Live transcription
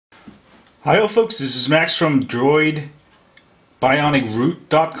Hi folks, this is Max from Droid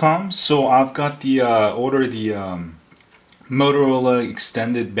Bionicroot.com. So I've got the Motorola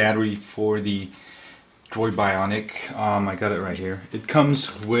extended battery for the Droid Bionic. I got it right here. It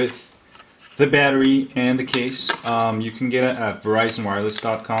comes with the battery and the case. You can get it at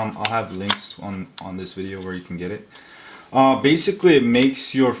VerizonWireless.com. I'll have links on this video where you can get it. Basically, it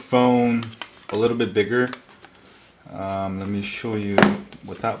makes your phone a little bit bigger. Let me show you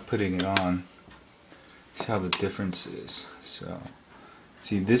without putting it on. See how the difference is. So,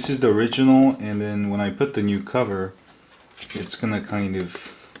 see, this is the original, and then when I put the new cover, it's gonna kind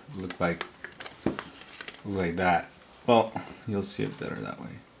of look like that. Well, you'll see it better that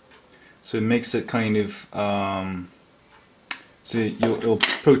way. So it makes it kind of so it'll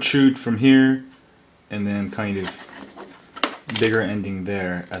protrude from here, and then kind of bigger ending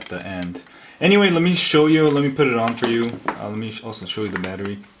there at the end. Anyway, let me show you, let me put it on for you. Let me also show you the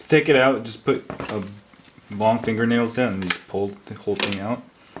battery. Just take it out, just put long fingernails down and just pull the whole thing out.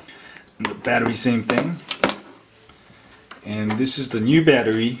 And the battery, same thing. And this is the new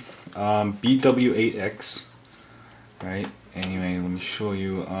battery, BW8X. Right? Anyway, let me show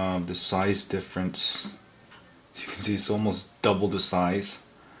you the size difference. As you can see, it's almost double the size.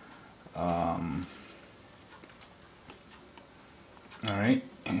 Alright,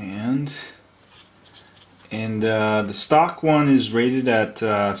 and the stock one is rated at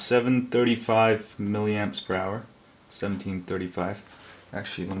 735 milliamps per hour. 1735.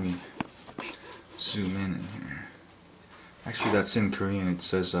 Actually, let me zoom in here. Actually, that's in Korean. It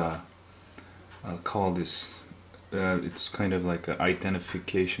says I'll call this. It's kind of like an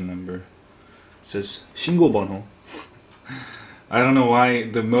identification number. It says 신고번호. I don't know why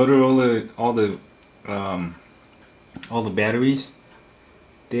the Motorola, all the batteries,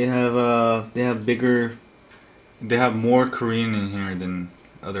 they have bigger. They have more Korean in here than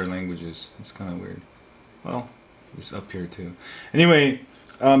other languages. It's kind of weird. Well, it's up here too. Anyway,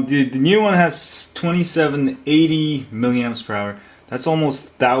 the new one has 2780 milliamps per hour. That's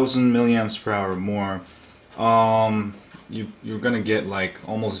almost 1000 milliamps per hour more. You're gonna get like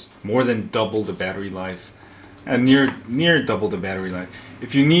almost more than double the battery life, and near double the battery life.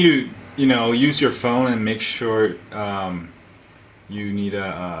 If you need to, use your phone and make sure you need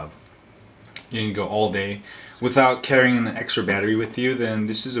to go all day without carrying an extra battery with you, then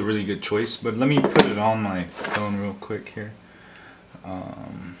this is a really good choice. But let me put it on my phone real quick here. There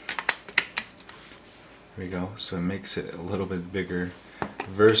we go. So it makes it a little bit bigger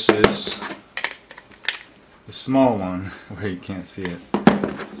versus the small one where you can't see it.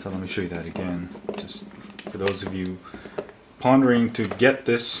 So let me show you that again. Just for those of you pondering to get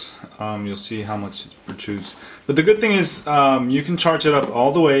this, you'll see how much it protrudes. But the good thing is you can charge it up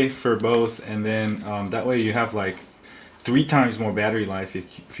all the way for both, and then that way you have like 3 times more battery life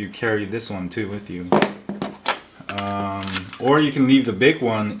if you carry this one too with you. Or you can leave the big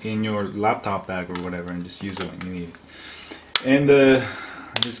one in your laptop bag or whatever and just use it when you need it. And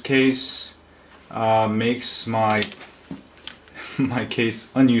this case makes my case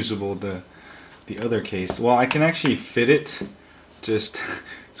unusable. The other case, well, I can actually fit it, just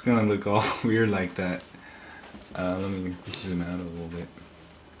it's gonna look all weird like that. Let me zoom out a little bit.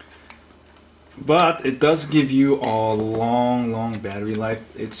 But it does give you a long battery life.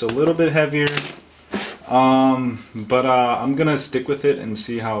 It's a little bit heavier, but I'm gonna stick with it and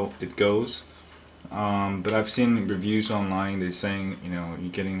see how it goes. But I've seen reviews online, they're saying you're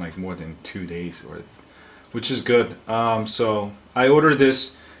getting like more than 2 days worth, which is good. So I ordered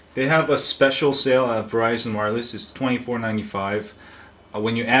this. They have a special sale at Verizon Wireless. It's $24.95.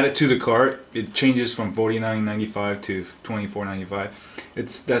 When you add it to the cart, it changes from $49.95 to $24.95.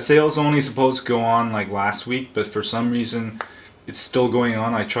 That sale's only supposed to go on like last week, but for some reason it's still going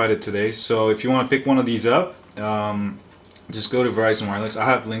on. I tried it today. So if you want to pick one of these up, just go to Verizon Wireless. I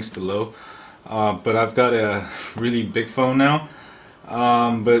have links below. But I've got a really big phone now.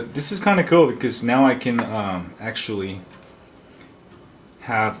 But this is kind of cool because now I can actually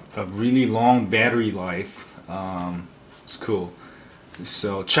have a really long battery life. It's cool.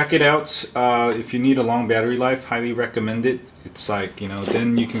 So check it out. If you need a long battery life, highly recommend it. It's like,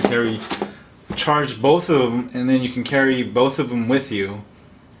 then you can charge both of them, and then you can carry both of them with you,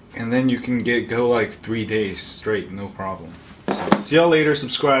 and then you can go like 3 days straight, no problem. So see y'all later.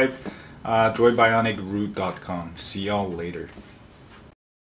 Subscribe. DroidBionicroot.com. See y'all later.